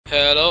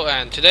Hello,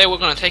 and today we're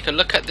going to take a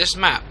look at this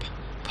map,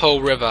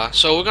 Pearl River.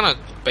 So we're going to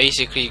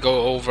basically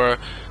go over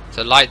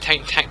the light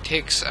tank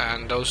tactics,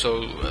 and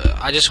also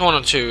I just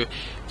wanted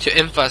to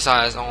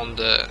emphasize on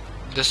the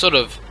sort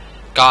of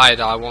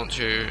guide I want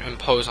to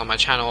impose on my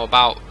channel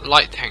about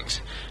light tanks.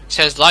 It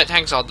says light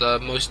tanks are the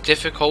most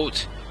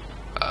difficult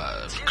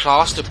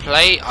class to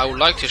play. I would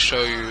like to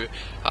show you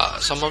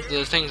some of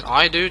the things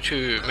I do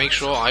to make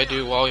sure I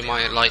do well in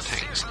my light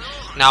tanks.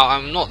 Now,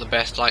 I'm not the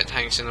best light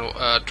tanks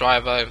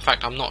driver. In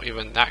fact, I'm not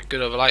even that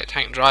good of a light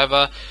tank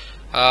driver,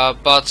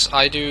 but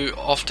I do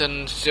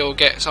often still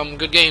get some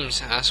good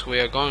games, as we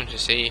are going to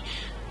see.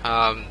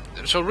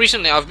 So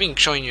recently I've been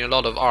showing you a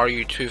lot of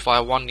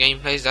RU251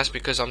 gameplays. That's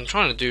because I'm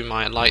trying to do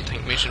my light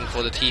tank mission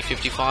for the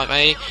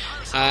T55A,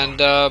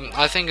 and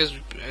I think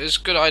it's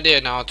a good idea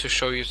now to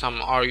show you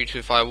some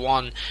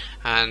RU251,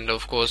 and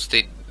of course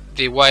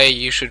the way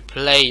you should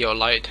play your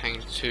light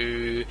tank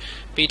to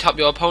beat up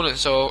your opponent.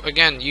 So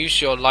again,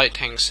 use your light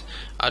tank's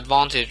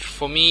advantage.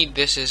 For me,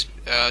 this is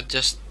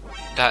just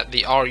that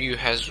the RU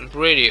has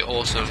really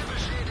awesome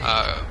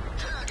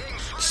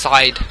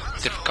side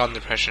gun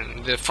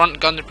depression. The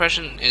front gun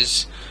depression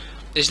is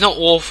not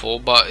awful,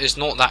 but it's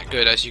not that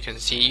good, as you can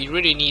see. You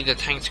really need the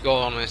tank to go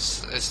on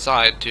its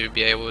side to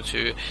be able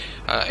to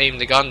aim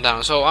the gun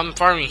down. So I'm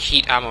firing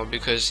heat ammo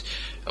because,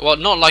 well,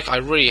 not like I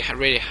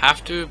really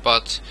have to,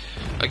 but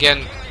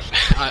again,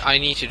 I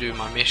need to do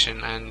my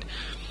mission, and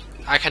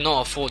I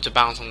cannot afford to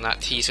bounce on that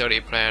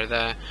T30 player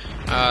there.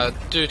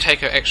 Do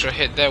take an extra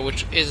hit there,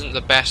 which isn't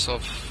the best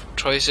of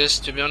choices,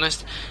 to be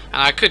honest,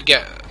 and I could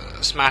get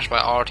smashed by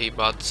Artie,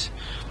 but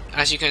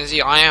as you can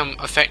see, I am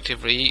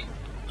effectively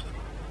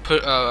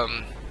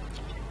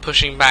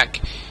pushing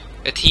back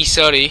a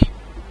T30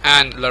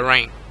 and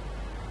Lorraine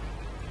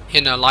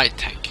in a light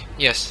tank.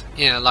 Yes,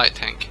 in a light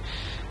tank.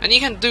 And you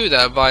can do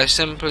that by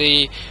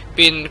simply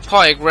being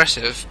quite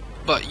aggressive,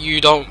 but you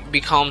don't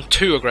become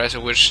too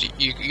aggressive, which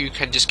you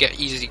can just get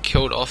easily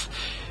killed off.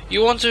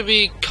 You want to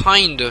be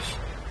kind of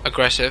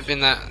aggressive in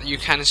that you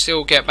can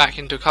still get back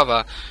into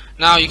cover.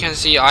 Now you can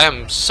see I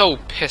am so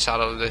pissed out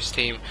of this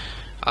team.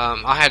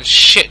 I had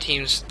shit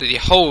teams the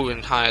whole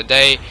entire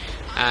day,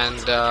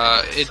 and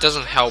it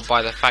doesn't help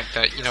by the fact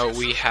that, you know,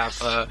 we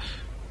have a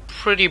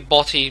pretty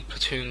botty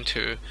platoon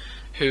 2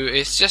 who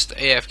is just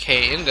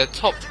AFK in the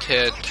top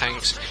tier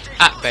tanks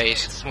at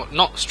base. Well,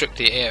 not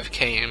strictly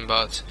AFK in,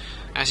 but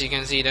as you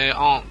can see, they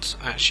aren't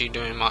actually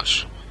doing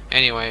much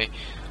anyway.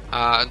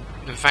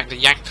 In fact, the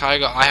Yak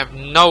Tiger, I have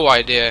no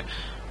idea,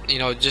 you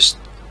know, just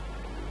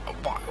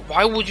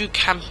why would you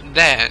camp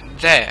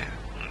there?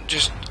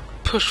 Just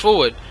push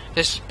forward.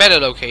 There's better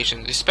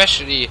locations,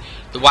 especially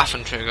the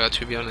Waffentrigger,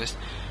 to be honest.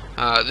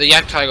 The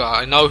Yak Tiger,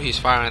 I know he's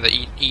firing at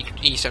the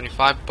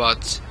E75,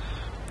 but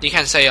you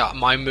can say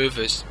my move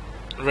is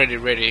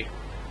really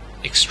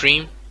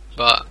extreme,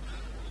 but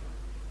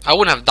I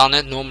wouldn't have done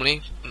it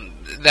normally.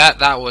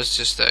 That was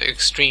just an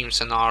extreme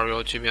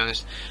scenario, to be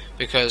honest,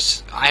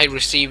 because I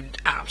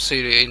received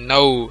absolutely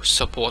no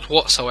support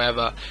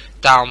whatsoever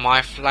down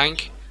my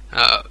flank,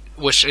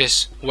 which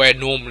is where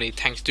normally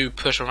tanks do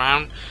push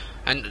around.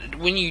 And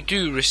when you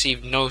do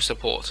receive no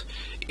support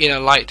in a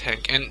light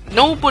tank, and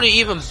nobody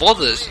even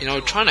bothers, you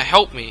know, trying to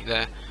help me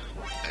there.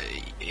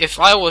 If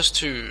I was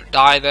to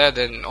die there,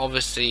 then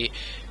obviously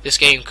this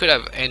game could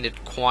have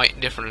ended quite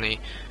differently.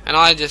 And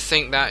I just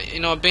think that, you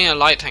know, being a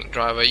light tank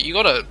driver, you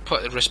gotta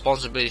put the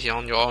responsibility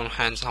on your own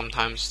hands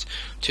sometimes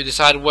to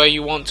decide where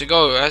you want to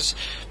go. As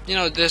you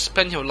know, there's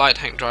plenty of light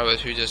tank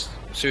drivers who just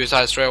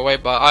suicide straight away,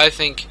 but I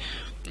think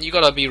you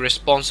gotta be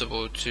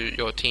responsible to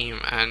your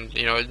team, and,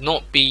 you know,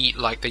 not be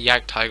like the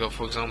Yak Tiger,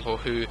 for example,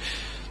 who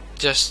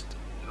just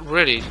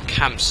really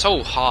camps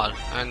so hard,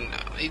 and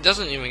he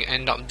doesn't even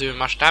end up doing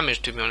much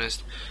damage, to be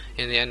honest,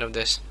 in the end of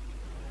this.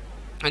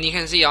 And you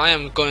can see I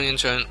am going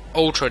into an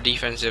ultra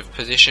defensive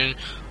position.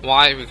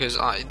 Why? Because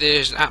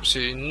there's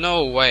absolutely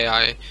no way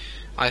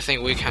I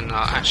think we can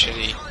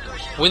actually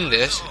win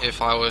this if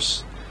I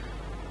was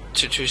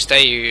to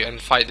stay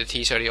and fight the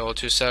T30 or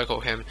to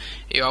circle him.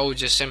 I would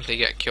just simply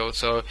get killed.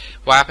 So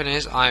what happened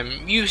is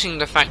I'm using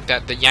the fact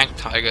that the Yak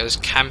Tiger is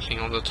camping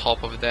on the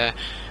top of there,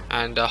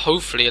 and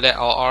hopefully let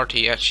our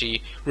RT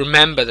actually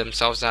remember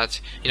themselves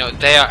that, you know,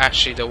 they are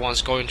actually the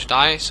ones going to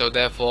die. So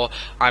therefore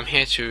I'm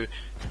here to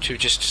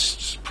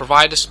just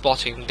provide the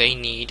spotting they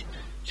need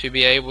to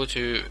be able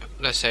to,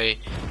 let's say,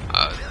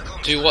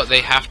 do what they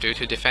have to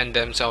defend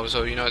themselves.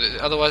 So, you know,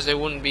 otherwise they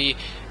wouldn't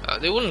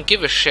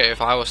give a shit if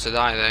I was to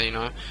die there, you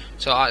know.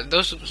 So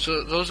those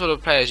sort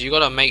of players, you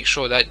gotta make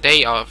sure that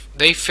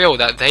they feel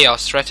that they are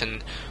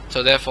threatened.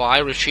 So therefore I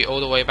retreat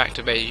all the way back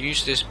to base,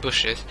 use these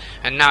bushes,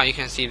 and now you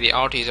can see the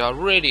RTs are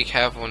really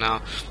careful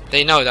now.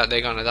 They know that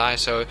they're gonna die,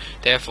 so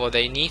therefore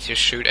they need to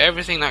shoot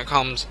everything that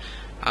comes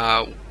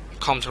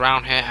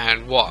around here,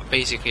 and what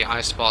basically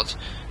I spot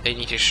they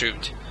need to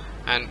shoot.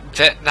 And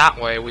that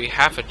way we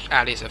have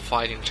at least a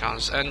fighting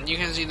chance. And you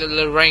can see the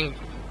Lorraine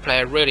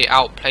player really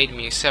outplayed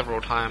me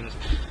several times,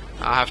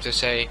 I have to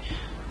say.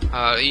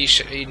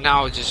 He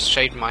now just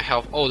shaved my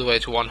health all the way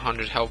to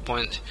 100 health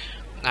points.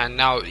 and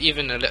now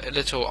even a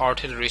little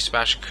artillery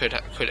smash could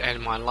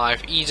end my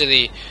life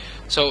easily.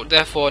 So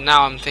therefore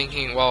now I'm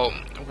thinking, well,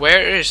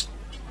 where is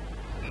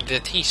the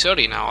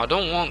T-30 now? I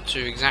don't want to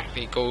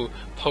exactly go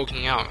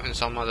poking out in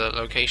some other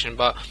location,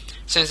 but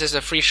since it's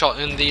a free shot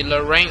in the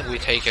Lorraine, we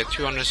take it.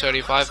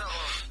 235.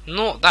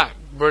 Not that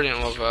brilliant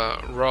of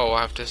a roll,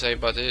 I have to say,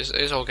 but it's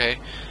okay.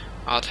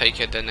 I'll take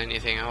it than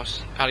anything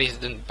else. At least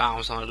it didn't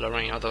bounce on the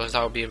Lorraine, otherwise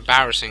that would be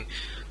embarrassing.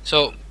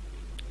 So,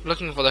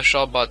 looking for the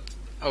shot, but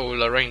oh,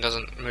 Lorraine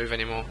doesn't move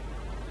anymore.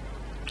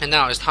 And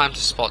now it's time to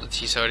spot the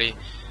T-30,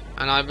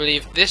 and I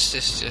believe this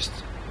is just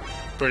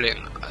brilliant.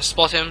 I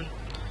spot him,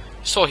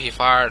 saw he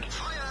fired,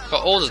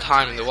 got all the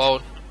time in the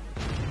world,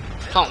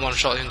 plant one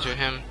shot into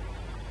him.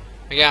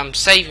 Again, I'm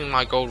saving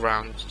my gold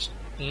round.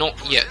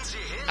 Not yet.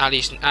 At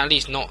least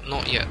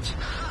not yet.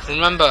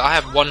 Remember, I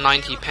have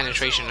 190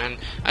 penetration, and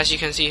as you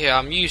can see here,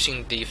 I'm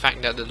using the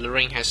fact that the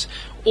Lorraine has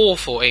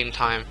awful aim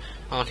time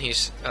on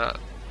his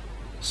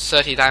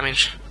 30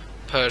 damage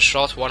per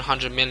shot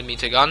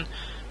 100mm gun.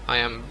 I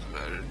am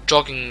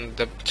jogging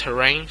the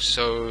terrain,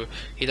 so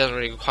he doesn't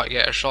really quite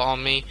get a shot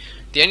on me.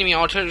 The enemy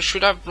artillery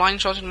should have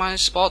blind shot in my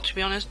spot, to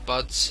be honest,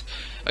 but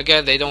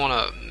again, they don't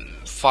want to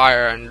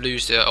fire and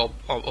lose the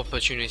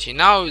opportunity.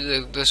 Now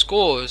the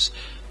score is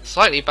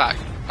slightly back.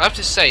 I have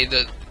to say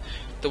that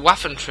the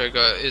Waffen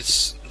trigger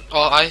is,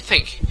 well, I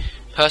think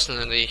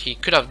personally he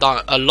could have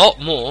done a lot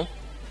more.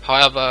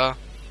 However,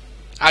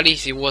 at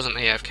least he wasn't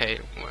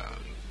AFK.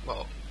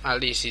 Well,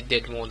 at least he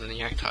did more than the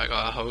Jagdtiger,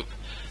 I hope.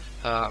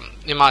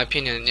 In my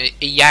opinion,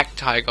 a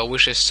Jagdtiger,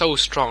 which is so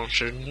strong,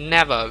 should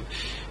never,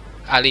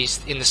 at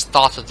least in the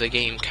start of the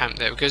game, camp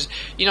there, because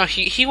you know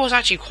he was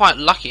actually quite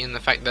lucky in the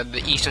fact that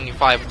the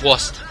E75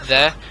 was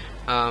there.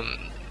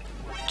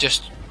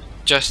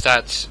 Just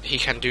that he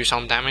can do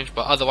some damage,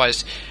 but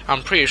otherwise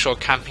I'm pretty sure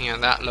camping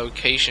at that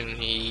location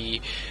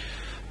he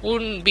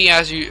wouldn't be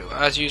as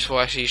useful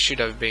as he should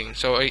have been.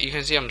 So you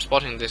can see I'm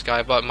spotting this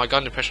guy, but my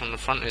gun depression on the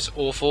front is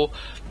awful.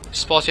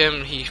 Spot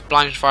him, he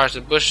blind fires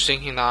the bush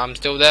thinking that I'm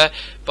still there,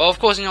 but of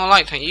course in your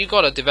light tank you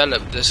gotta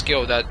develop the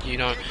skill that you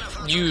know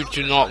you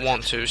do not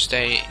want to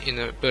stay in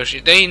the bush.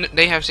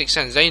 They have sixth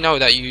sense, they know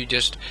that you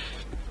just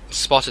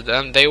spotted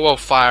them, they will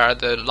fire at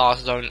the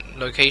last zone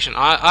location.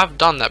 I've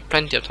done that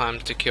plenty of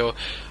times to kill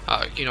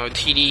you know,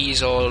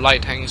 TDs or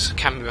light tanks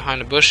camping behind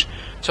the bush.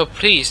 So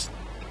please,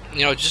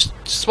 you know, just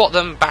spot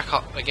them, back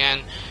up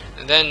again,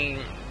 and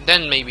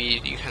then maybe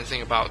you can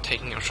think about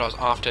taking your shots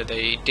after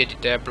they did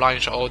their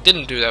blind shot or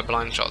didn't do their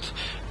blind shot.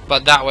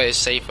 But that way is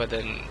safer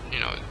than, you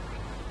know,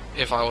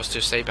 if I was to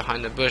stay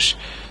behind the bush.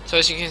 So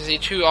as you can see,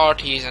 2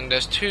 RTs and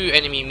there's 2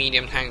 enemy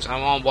medium tanks.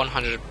 I'm on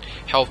 100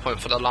 health point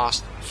for the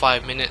last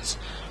 5 minutes.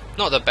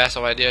 Not the best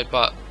of idea,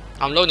 but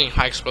I'm loading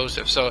high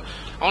explosive, so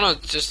I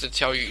want to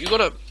tell you, you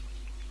gotta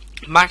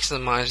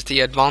maximize the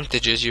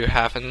advantages you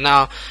have. And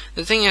now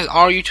the thing is,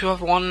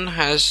 RU-251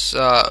 has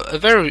a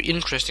very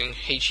interesting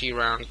HE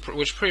round,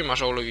 which pretty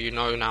much all of you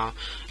know now.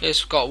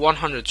 It's got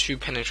 102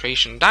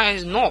 penetration. That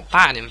is not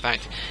bad, in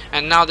fact.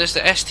 And now there's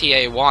the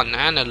STA-1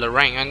 and the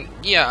Lorraine, and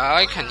yeah,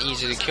 I can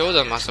easily kill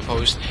them, I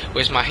suppose,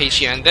 with my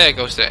HE. And there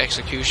goes the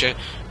execution.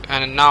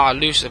 And now I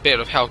lose a bit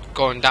of health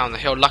going down the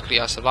hill. Luckily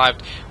I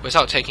survived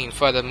without taking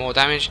further more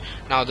damage.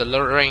 Now the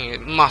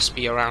Lorraine must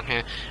be around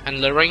here,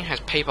 and Lorraine has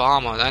paper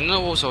armor, and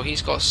also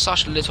he's got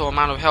such little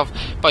amount of health,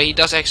 but he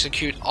does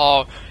execute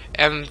our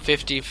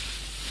M53,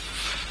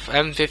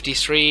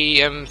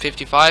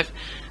 M55,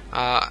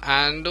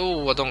 and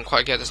oh, I don't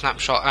quite get the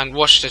snapshot. And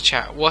watch the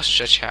chat,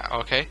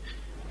 okay,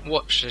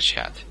 watch the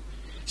chat.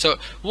 So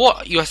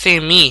what you're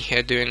seeing me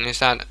here doing is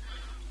that,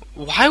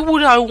 why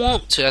would I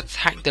want to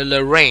attack the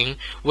Lorraine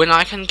when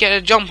I can get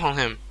a jump on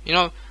him? You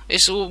know,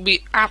 it would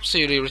be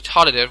absolutely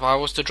retarded if I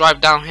was to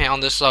drive down here on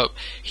the slope.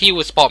 He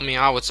would spot me,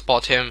 I would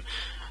spot him.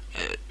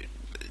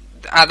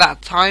 At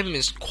that time,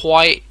 it's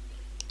quite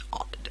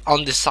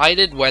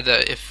undecided whether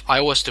if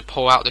I was to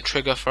pull out the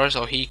trigger first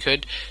or he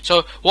could.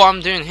 So what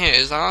I'm doing here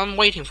is I'm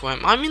waiting for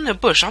him. I'm in the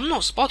bush, I'm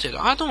not spotted,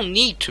 I don't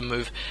need to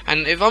move.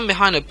 And if I'm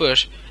behind a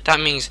bush, that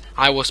means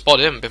I will spot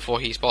him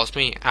before he spots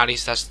me. At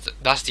least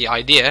that's the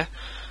idea.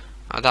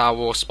 That I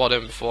will spot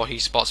him before he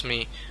spots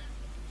me.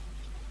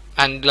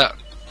 And look,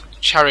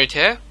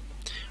 Charioteer,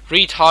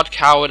 retard,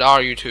 coward,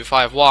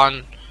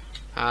 RU-251,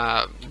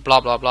 blah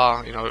blah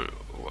blah, you know,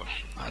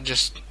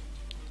 just,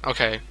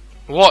 okay,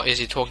 what is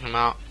he talking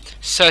about?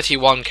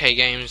 31k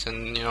games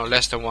and, you know,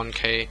 less than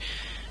 1k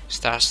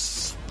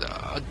stats,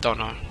 I don't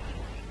know.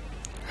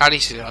 At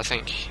least I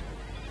think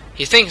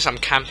he thinks I'm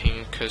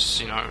camping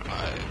because, you know,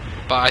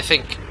 but I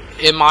think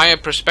in my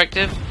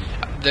perspective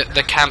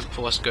the camp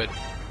was good.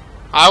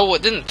 I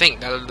didn't think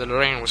that the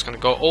Lorraine was going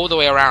to go all the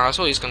way around. I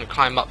thought he's going to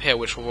climb up here,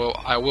 which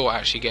I will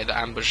actually get the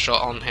ambush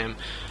shot on him,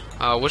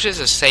 which is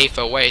a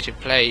safer way to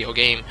play your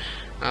game.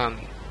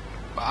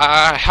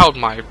 I held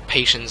my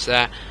patience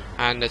there,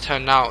 and it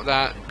turned out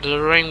that the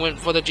Lorraine went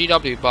for the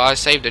GW, but I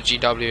saved the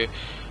GW.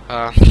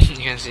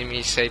 You can see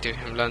me say to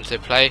him, learn to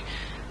play,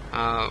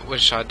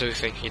 which I do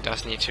think he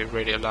does need to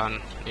really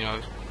learn, you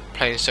know,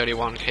 playing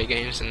 31k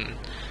games and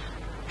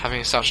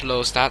having such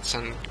low stats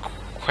and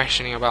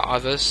questioning about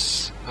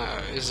others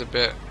is a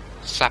bit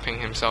slapping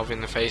himself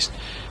in the face,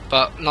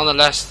 but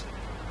nonetheless,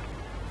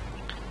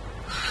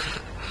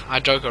 I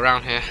joke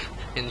around here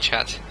in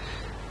chat.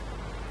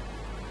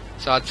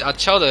 So I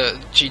tell the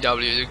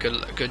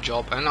GW good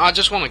job, and I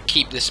just want to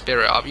keep this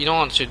spirit up. You don't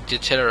want to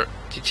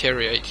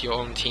deteriorate your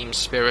own team's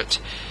spirit.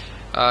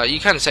 You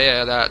can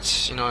say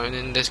that, you know,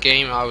 in this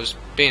game I was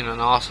being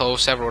an asshole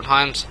several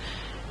times,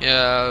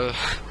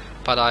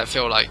 but I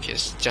feel like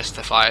it's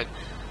justified,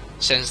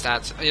 since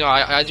that, you know,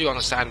 I do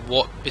understand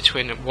what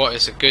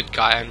is a good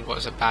guy and what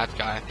is a bad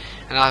guy,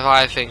 and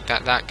I think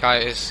that guy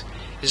is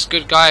a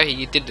good guy.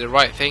 He did the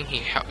right thing.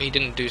 He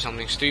didn't do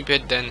something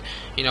stupid. Then,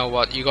 you know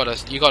what, you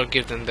gotta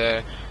give them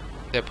their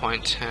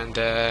point and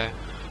their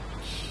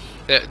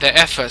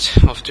effort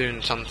of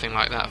doing something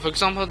like that. For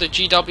example, the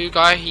GW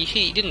guy,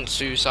 he didn't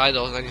suicide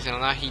or anything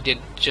like that. He did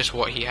just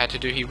what he had to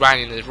do. He ran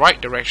in the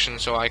right direction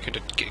so I could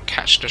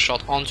catch the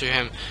shot onto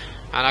him,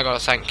 and I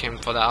gotta thank him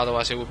for that.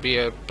 Otherwise, it would be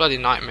a bloody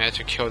nightmare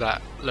to kill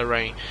that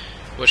Lorraine,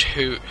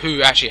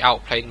 who actually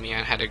outplayed me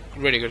and had a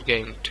really good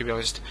game, to be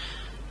honest.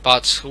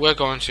 But we're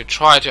going to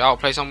try to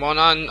outplay someone,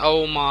 and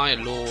oh my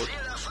lord.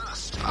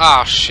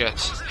 Ah shit,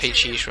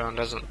 HE Shroud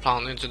doesn't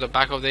plant into the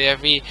back of the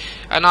FE,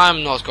 and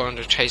I'm not going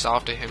to chase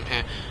after him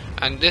here.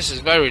 And this is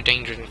very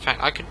dangerous. In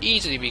fact, I could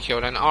easily be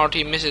killed, and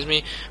RT misses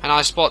me, and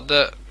I spot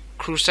the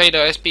Crusader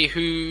SB,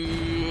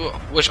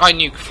 which I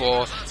nuke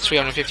for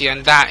 350,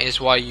 and that is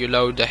why you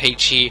load the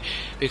HE,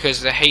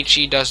 because the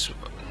HE does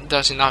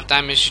enough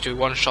damage to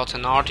one-shot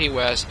an RT,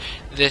 whereas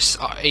this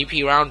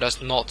AP round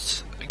does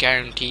not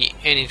guarantee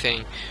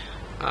anything.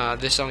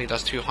 This only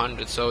does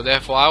 200, so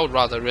therefore I would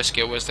rather risk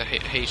it with the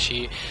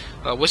HE.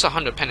 With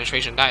 100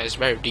 penetration, that is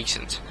very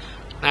decent.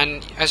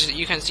 And as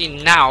you can see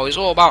now, it's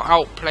all about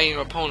outplaying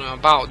your opponent.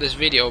 About this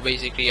video,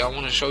 basically, I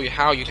want to show you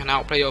how you can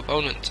outplay your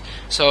opponent.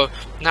 So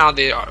now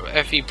the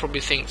FE probably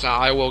thinks that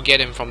I will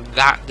get him from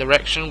that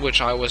direction, which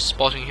I was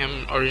spotting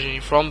him originally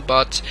from,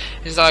 but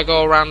instead I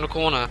go around the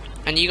corner.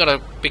 And you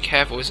gotta be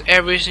careful. It's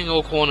every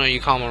single corner you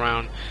come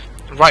around.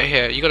 Right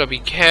here, you gotta be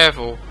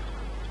careful.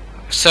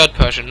 Third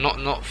person,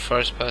 not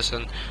first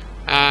person.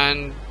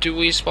 And do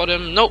we spot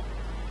him? Nope.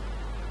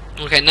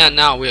 Okay,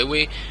 now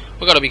we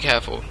gotta be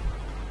careful.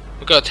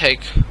 We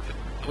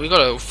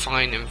gotta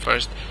find him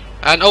first.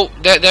 And oh,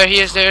 there he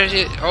is.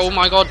 Oh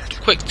my god!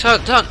 Quick,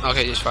 turn!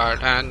 Okay, he's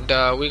fired, and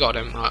we got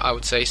him. I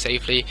would say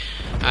safely,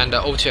 and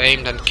auto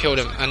aimed and killed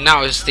him. And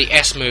now is the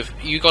S move.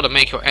 You gotta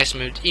make your S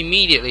move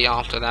immediately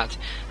after that.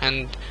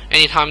 And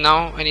anytime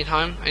now,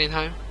 anytime.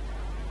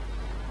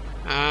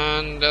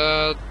 And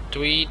do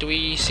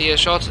we see a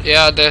shot?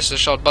 Yeah, there's a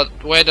shot.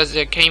 But where does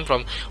it came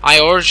from? I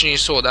originally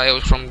saw that it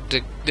was from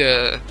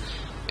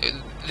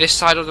this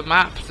side of the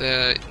map,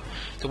 the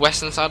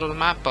western side of the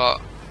map. But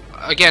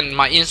again,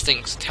 my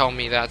instincts tell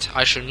me that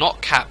I should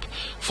not cap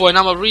for a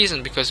number of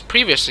reasons, because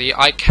previously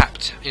I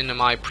capped in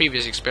my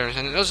previous experience,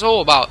 and it was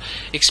all about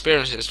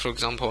experiences. For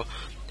example,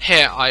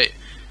 here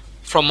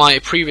from my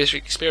previous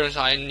experience,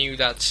 I knew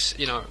that,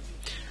 you know,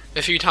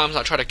 a few times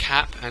I try to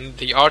cap and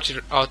the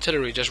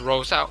artillery just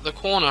rolls out the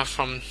corner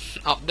from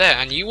up there,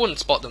 and you wouldn't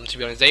spot them, to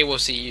be honest. They will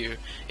see you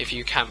if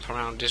you camp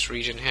around this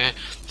region here.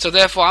 So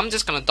therefore I'm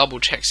just gonna double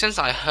check, since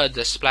I heard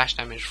the splash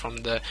damage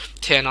from the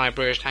Tier 9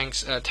 British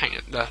tanks,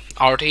 the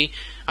RT.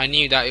 I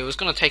knew that it was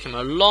gonna take him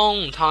a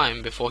long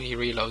time before he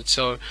reloads,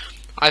 so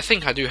I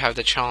think I do have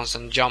the chance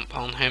and jump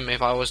on him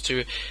if I was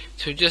to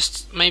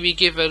just maybe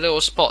give a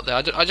little spot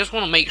there. I just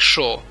want to make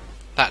sure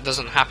that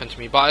doesn't happen to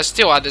me, but I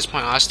still, at this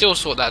point, I still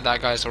saw that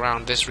guy's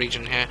around this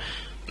region here,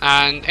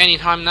 and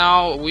anytime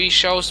now we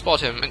shall spot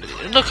him. And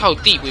look how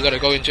deep we gotta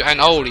go into, and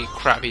holy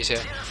crap, he's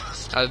here.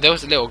 There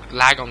was a little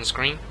lag on the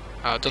screen.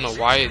 I don't know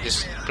why, I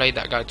just played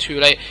that guy too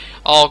late.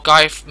 Oh,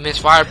 guy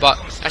misfired, but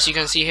as you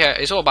can see here,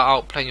 it's all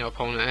about outplaying your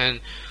opponent. And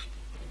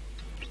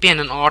being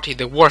an RT,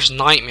 the worst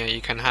nightmare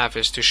you can have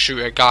is to shoot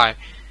a guy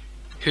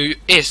who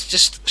is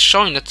just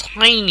showing the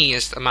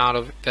tiniest amount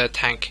of the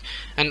tank.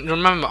 And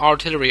remember,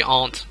 artillery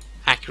aren't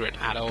accurate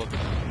at all,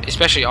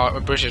 especially our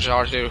British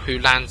artillery, who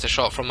lands the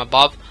shot from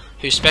above,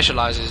 who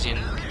specializes in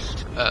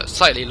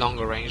slightly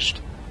longer ranged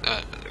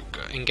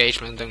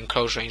engagement than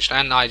close range,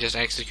 and I just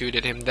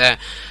executed him there.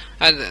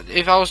 And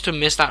if I was to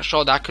miss that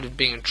shot, that could have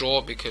been a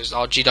draw, because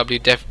our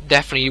GW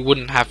definitely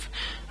wouldn't have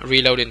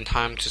reloaded in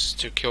time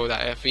to kill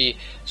that FE.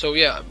 So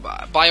yeah,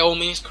 by all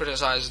means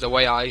criticize the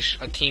way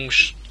a team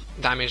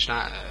damaged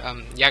that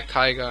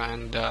Jagdtiger,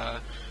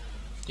 and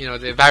you know,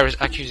 the various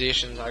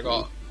accusations I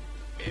got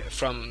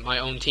from my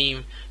own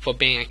team for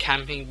being a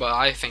camping, but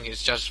I think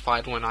it's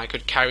justified when I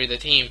could carry the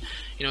team.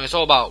 You know, it's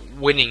all about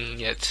winning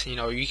it. You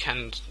know, you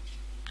can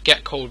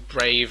get called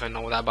brave and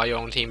all that by your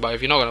own team, but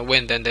if you're not going to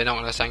win, then they're not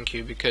going to thank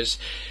you, because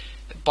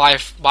by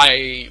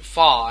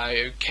far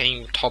I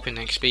came top in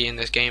XP in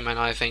this game, and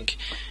I think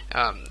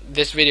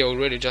this video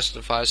really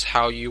justifies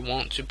how you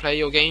want to play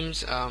your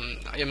games.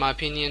 In my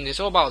opinion, it's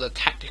all about the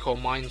tactical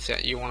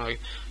mindset you want to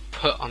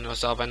put on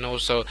yourself, and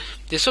also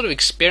this sort of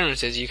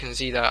experiences. You can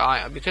see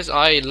that because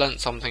I learned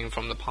something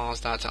from the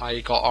past, that I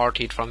got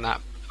RT'd from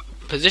that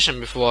position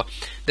before,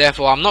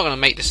 Therefore, I'm not going to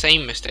make the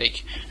same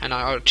mistake, and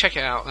I'll check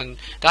it out. And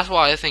that's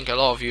what I think a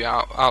lot of you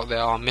out there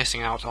are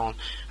missing out on.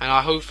 And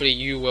hopefully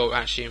you will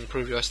actually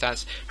improve your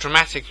stats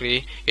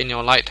dramatically in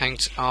your light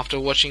tanks after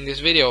watching this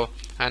video.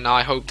 And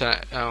I hope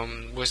that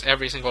with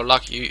every single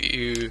luck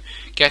you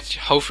get,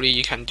 hopefully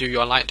you can do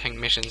your light tank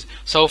missions.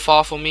 So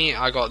far for me,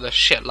 I got the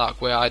shit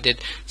luck where I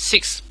did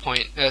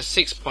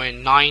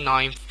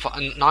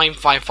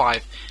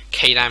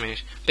 6.955k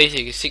damage,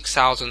 basically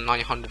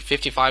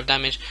 6,955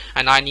 damage,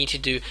 and I need to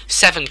do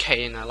 7k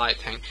in a light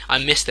tank.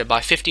 I missed it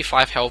by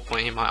 55 health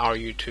point in my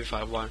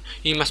RU-251.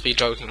 You must be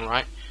joking,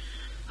 right?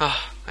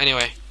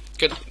 Anyway,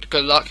 good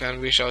luck, and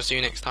we shall see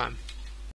you next time.